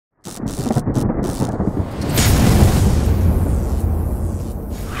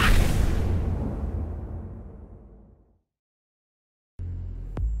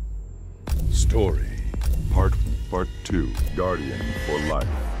Story, Part 2, Guardian for Life.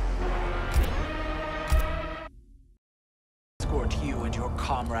 Escort you and your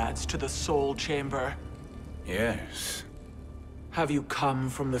comrades to the Soul Chamber. Yes. Have you come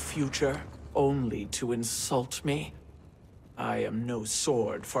from the future only to insult me? I am no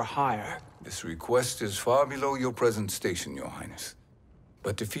sword for hire. This request is far below your present station, Your Highness.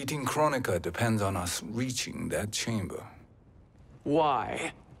 But defeating Kronika depends on us reaching that chamber.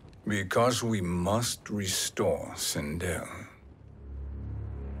 Why? Because we must restore Sindel.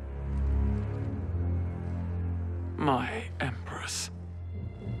 My Empress.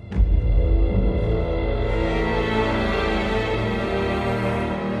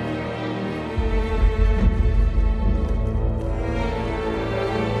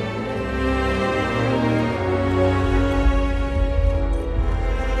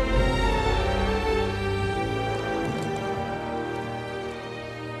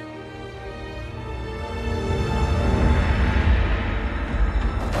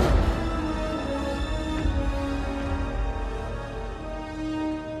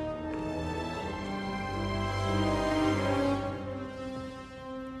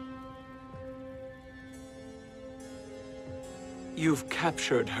 You've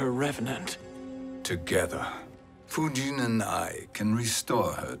captured her revenant. Together, Fujin and I can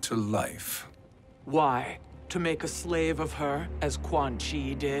restore her to life. Why? To make a slave of her, as Quan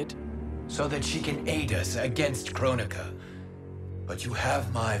Chi did? So that she can aid us against Kronika. But you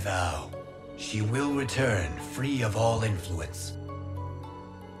have my vow. She will return free of all influence.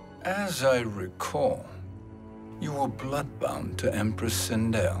 As I recall, you were bloodbound to Empress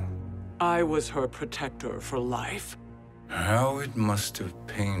Sindel. I was her protector for life. How it must have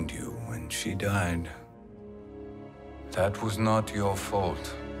pained you when she died. That was not your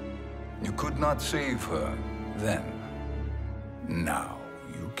fault. You could not save her then. Now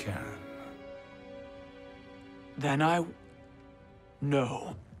you can. Then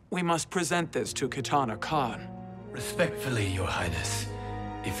No. We must present this to Kotal Kahn. Respectfully, Your Highness,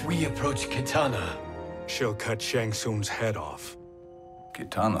 if we approach Kitana, she'll cut Shang Tsung's head off.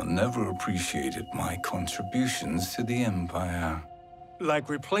 Kitana never appreciated my contributions to the Empire. Like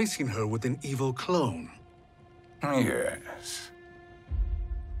replacing her with an evil clone. Yes.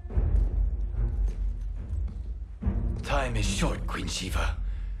 Time is short, Queen Sheeva.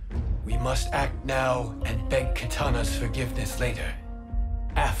 We must act now and beg Kitana's forgiveness later.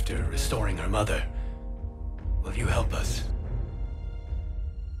 After restoring her mother. Will you help us?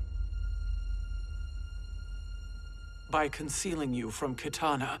 By concealing you from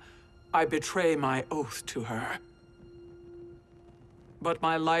Kitana, I betray my oath to her. But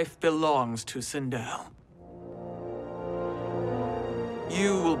my life belongs to Sindel.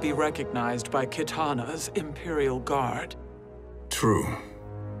 You will be recognized by Kitana's Imperial Guard. True.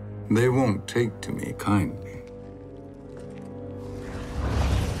 They won't take to me kindly.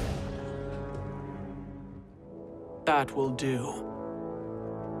 That will do.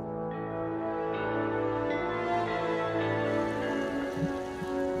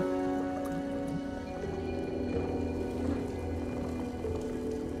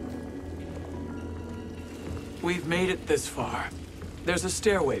 We've made it this far. There's a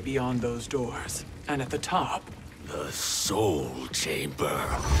stairway beyond those doors, and at the top... The Soul Chamber.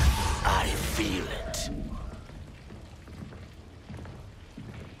 I feel it.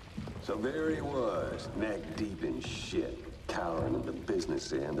 So there he was, neck deep in shit, cowering at the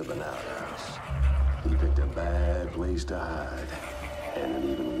business end of an outhouse. He picked a bad place to hide, and an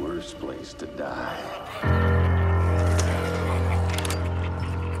even worse place to die.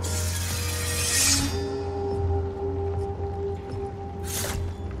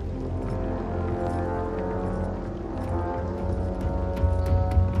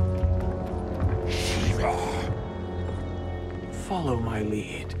 Follow my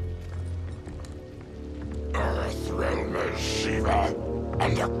lead. Earthrealm is Sheeva,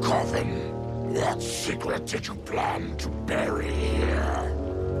 and a coffin. What secret did you plan to bury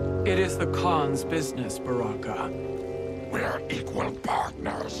here? It is the Khan's business, Baraka. We're equal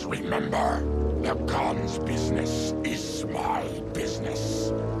partners, remember? The Khan's business is my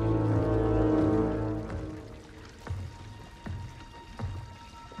business.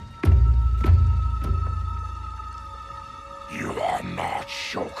 You are not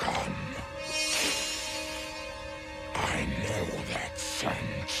Shokan. I know that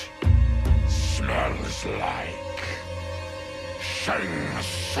scent. Smells like Shang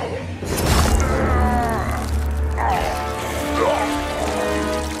Tsung.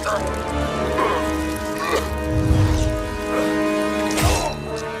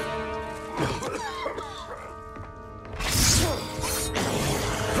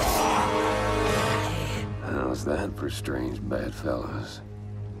 bad fellas.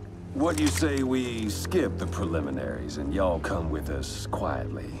 What do you say we skip the preliminaries and y'all come with us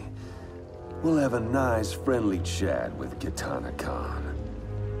quietly? We'll have a nice, friendly chat with Kitana Kahn.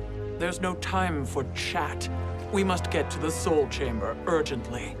 There's no time for chat. We must get to the Soul Chamber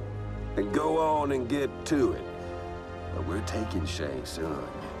urgently. Then go on and get to it. But we're taking Shang Tsung.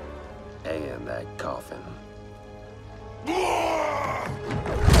 And that coffin.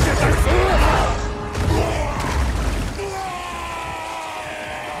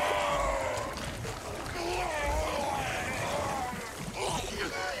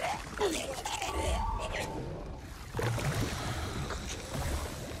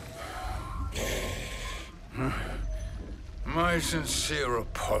 My sincere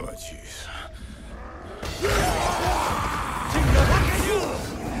apologies.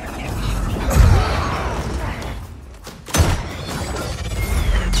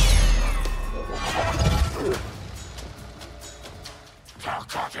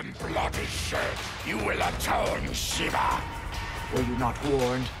 Forgotten blood is shed. You will atone, Sheeva. Were you not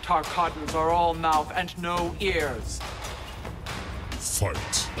warned? Tarkatans are all mouth and no ears.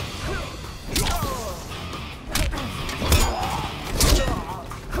 Fight.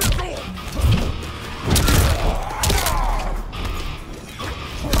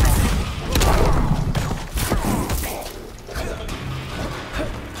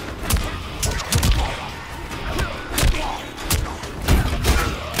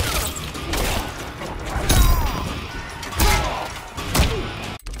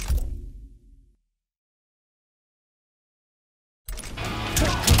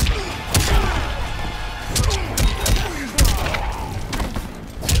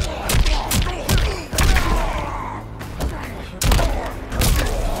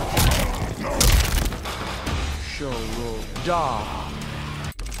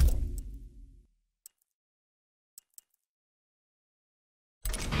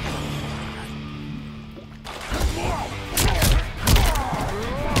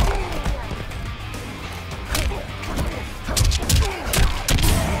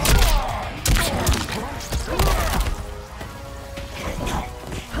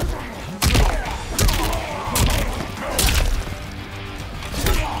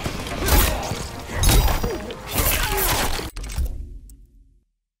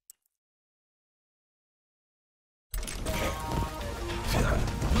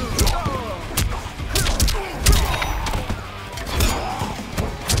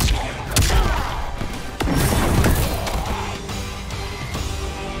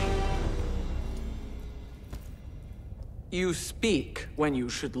 You speak when you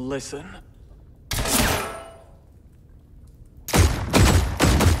should listen.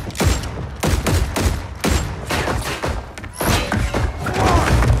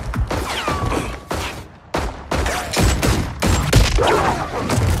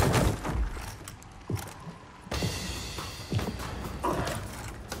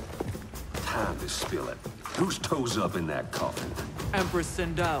 Time to spill it. Whose toes up in that coffin? Empress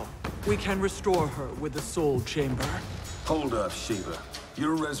Sindel. We can restore her with the Soul Chamber. Hold up, Sheeva.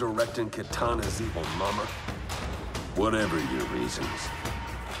 You're resurrecting Kitana's evil mama? Whatever your reasons,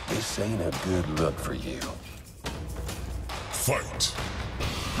 this ain't a good look for you. Fight.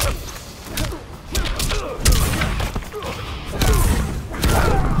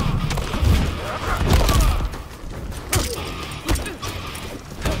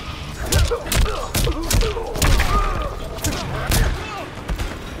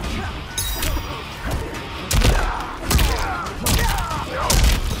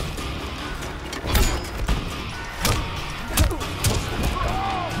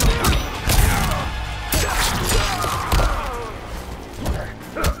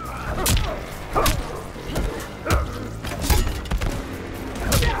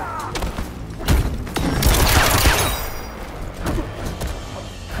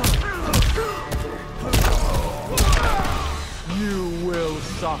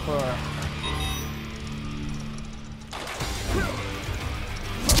 Suffer.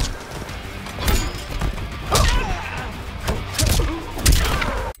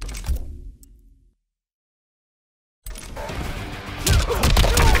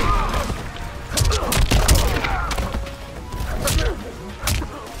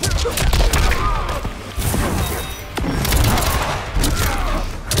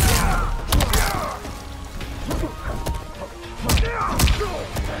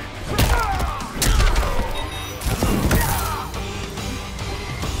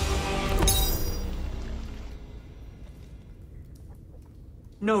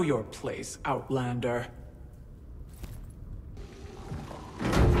 Know your place, Outlander.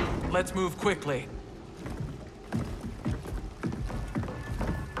 Let's move quickly.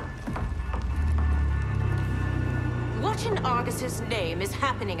 What in Argus's name is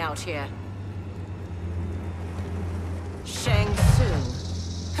happening out here? Shang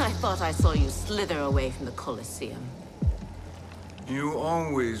Tsung. I thought I saw you slither away from the Colosseum. You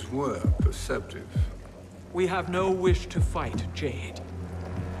always were perceptive. We have no wish to fight, Jade.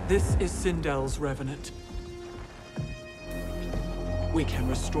 This is Sindel's revenant. We can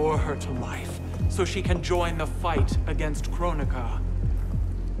restore her to life, so she can join the fight against Kronika.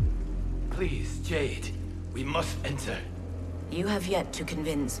 Please, Jade. We must enter. You have yet to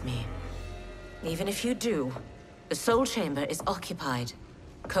convince me. Even if you do, the Soul Chamber is occupied.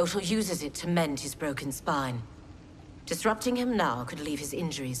 Kotal uses it to mend his broken spine. Disrupting him now could leave his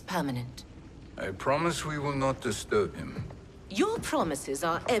injuries permanent. I promise we will not disturb him. Your promises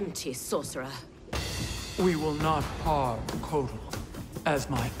are empty, sorcerer. We will not harm Kotal. As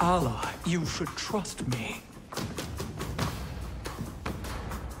my ally, you should trust me.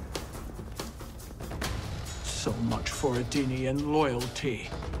 So much for Adenian loyalty.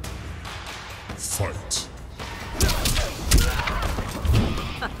 Fight.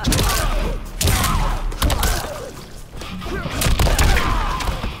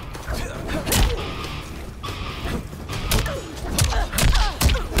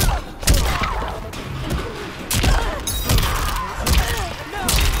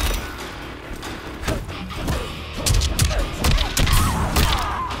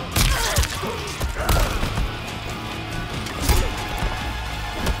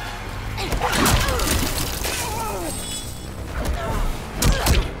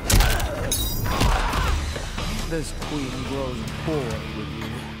 This queen grows bored with you.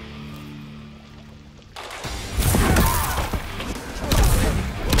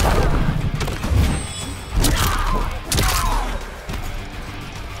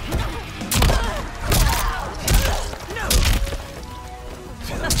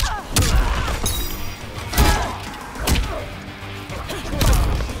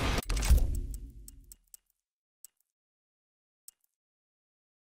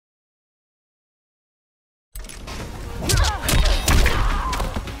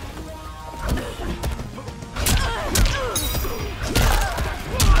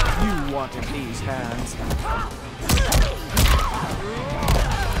 Wanted these hands.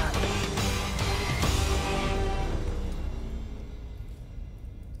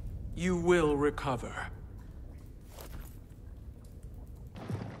 You will recover.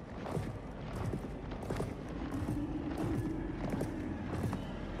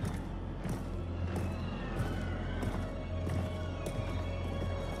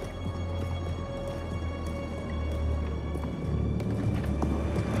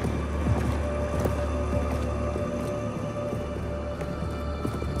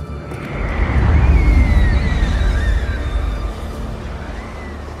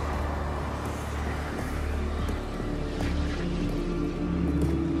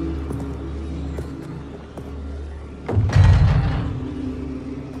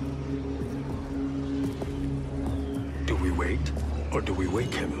 Or do we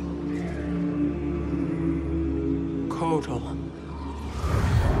wake him? Kotal.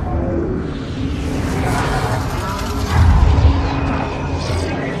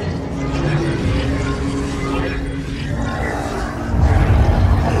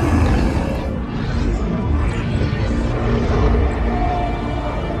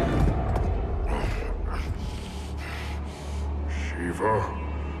 Sheeva?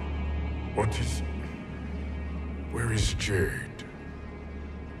 What is... Where is Jade?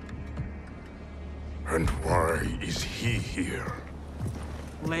 And why is he here?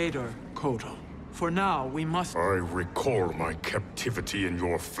 Later, Kotal. For now, we must... I recall my captivity in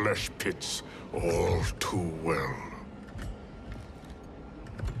your flesh pits all too well.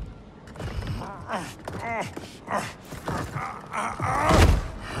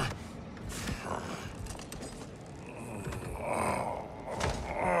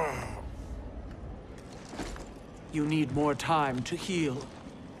 You need more time to heal.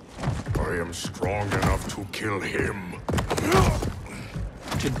 I am strong enough to kill him.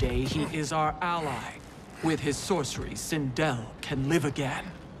 Today, he is our ally. With his sorcery, Sindel can live again.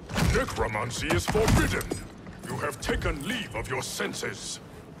 Necromancy is forbidden. You have taken leave of your senses.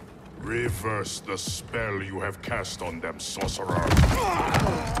 Reverse the spell you have cast on them, sorcerer.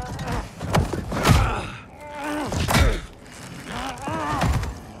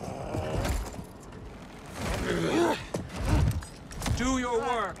 Do your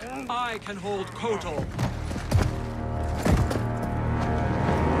work. I can hold Kotal.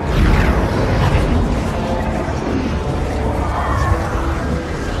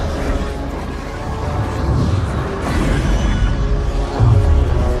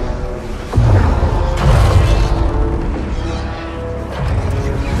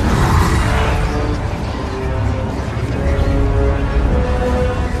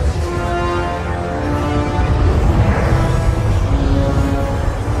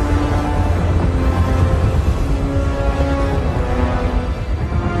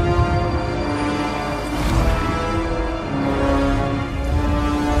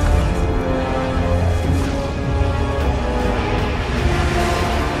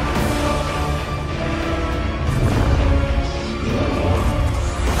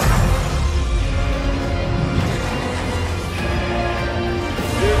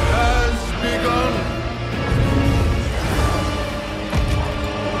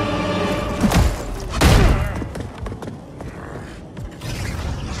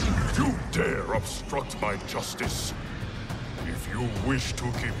 obstruct my justice. If you wish to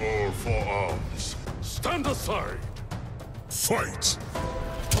keep all four arms, stand aside. Fight!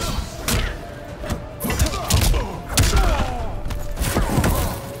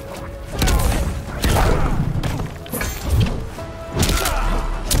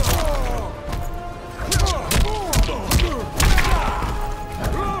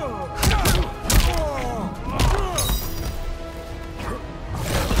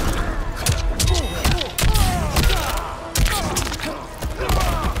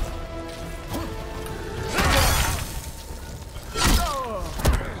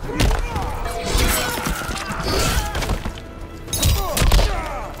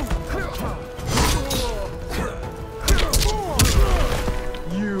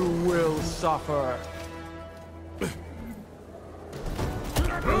 Suffer.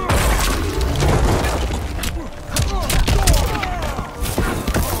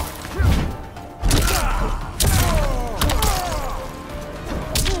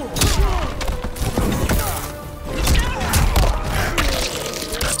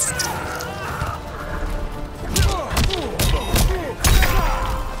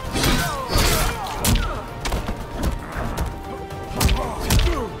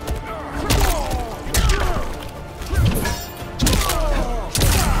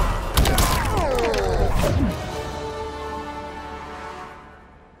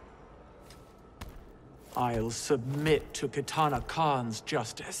 I'll submit to Kitana Khan's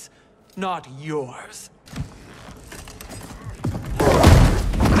justice, not yours.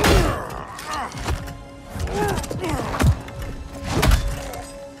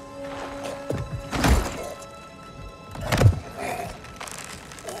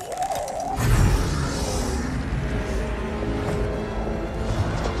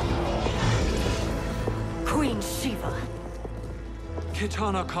 Queen Sheeva.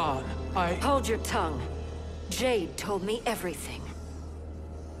 Kitana Khan, Hold your tongue. Jade told me everything.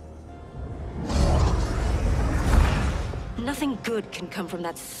 Nothing good can come from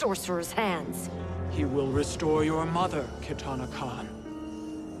that sorcerer's hands. He will restore your mother, Kitana Khan.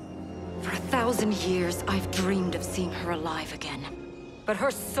 For 1,000 years, I've dreamed of seeing her alive again. But her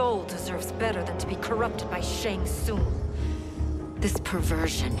soul deserves better than to be corrupted by Shang Tsung. This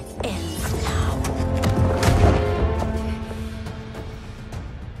perversion ends now.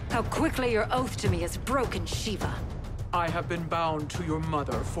 How quickly your oath to me is broken, Sheeva. I have been bound to your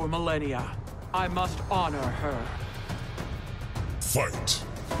mother for millennia. I must honor her. Fight!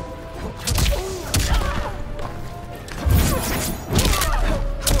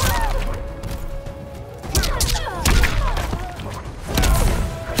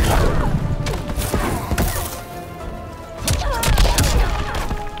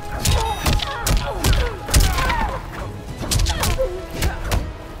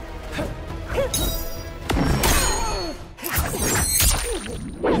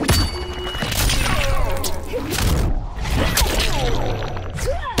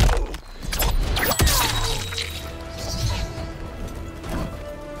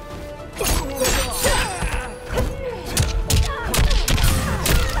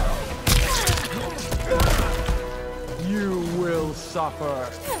 Suffer.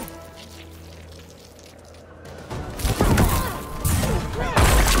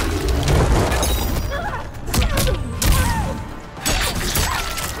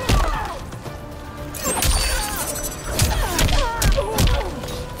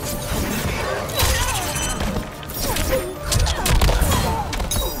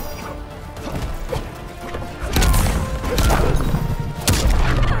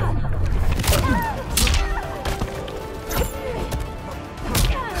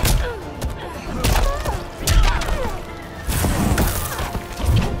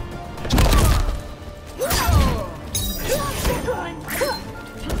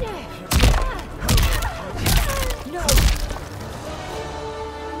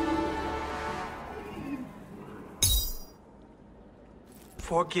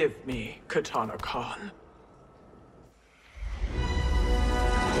 Forgive me, Kitana Khan.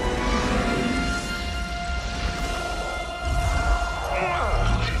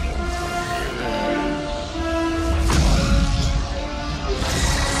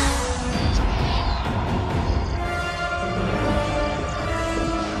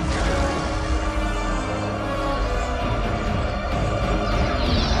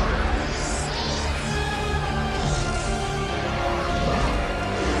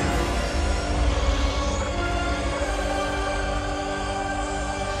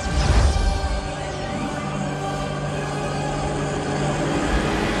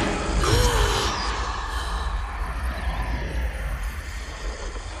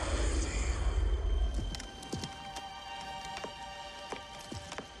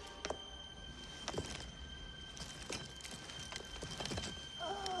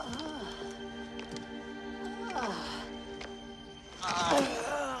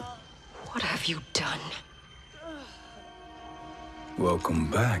 have you done? Welcome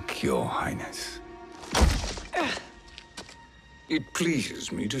back, Your Highness. It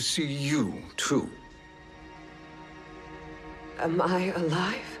pleases me to see you, too. Am I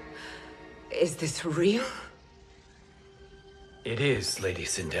alive? Is this real? It is, Lady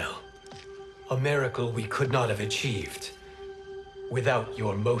Sindel. A miracle we could not have achieved without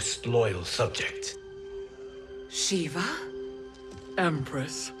your most loyal subject. Sheeva?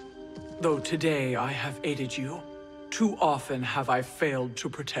 Empress, though today I have aided you, too often have I failed to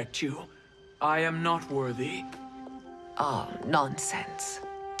protect you. I am not worthy. Oh, nonsense.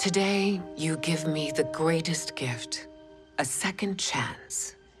 Today, you give me the greatest gift. A second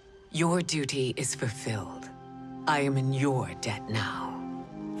chance. Your duty is fulfilled. I am in your debt now.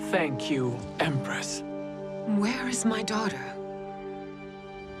 Thank you, Empress. Where is my daughter?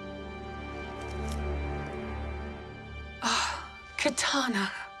 Ah, Kitana.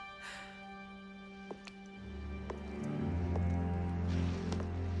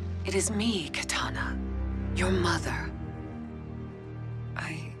 It is me, Kitana. Your mother.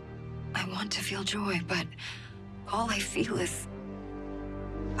 I want to feel joy, but all I feel is...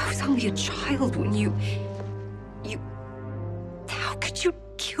 I was only a child when you... How could you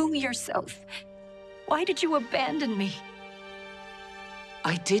kill yourself? Why did you abandon me?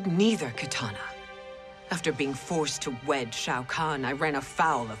 I did neither, Kitana. After being forced to wed Shao Kahn, I ran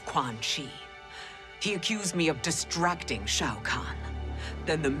afoul of Quan Chi. He accused me of distracting Shao Kahn.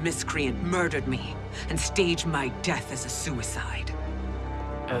 Then the miscreant murdered me and staged my death as a suicide.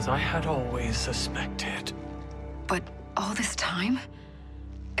 As I had always suspected. But all this time?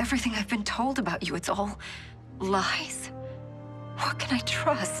 Everything I've been told about you, it's all lies? What can I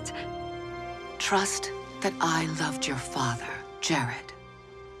trust? Trust that I loved your father, Jared.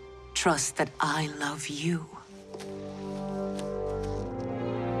 Trust that I love you.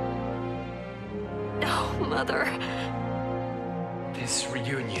 Oh, Mother. This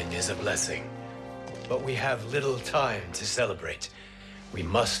reunion is a blessing, but we have little time to celebrate. We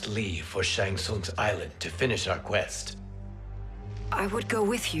must leave for Shang Tsung's island to finish our quest. I would go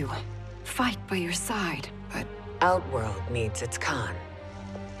with you, fight by your side, but... Outworld needs its Khan.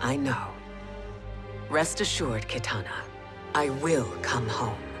 I know. Rest assured, Kitana. I will come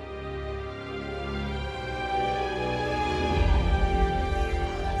home.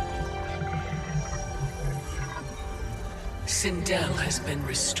 Sindel has been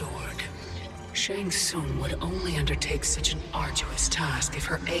restored. Shang Tsung would only undertake such an arduous task if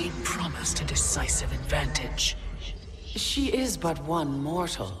her aid promised a decisive advantage. She is but one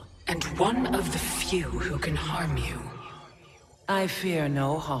mortal. And one of the few who can harm you. I fear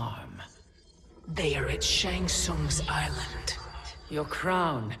no harm. They are at Shang Tsung's island. Your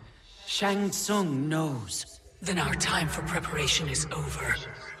crown. Shang Tsung knows. Then our time for preparation is over.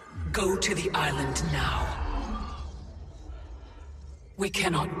 Go to the island now. We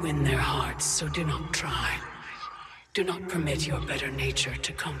cannot win their hearts, so do not try. Do not permit your better nature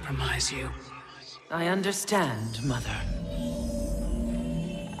to compromise you. I understand, Mother.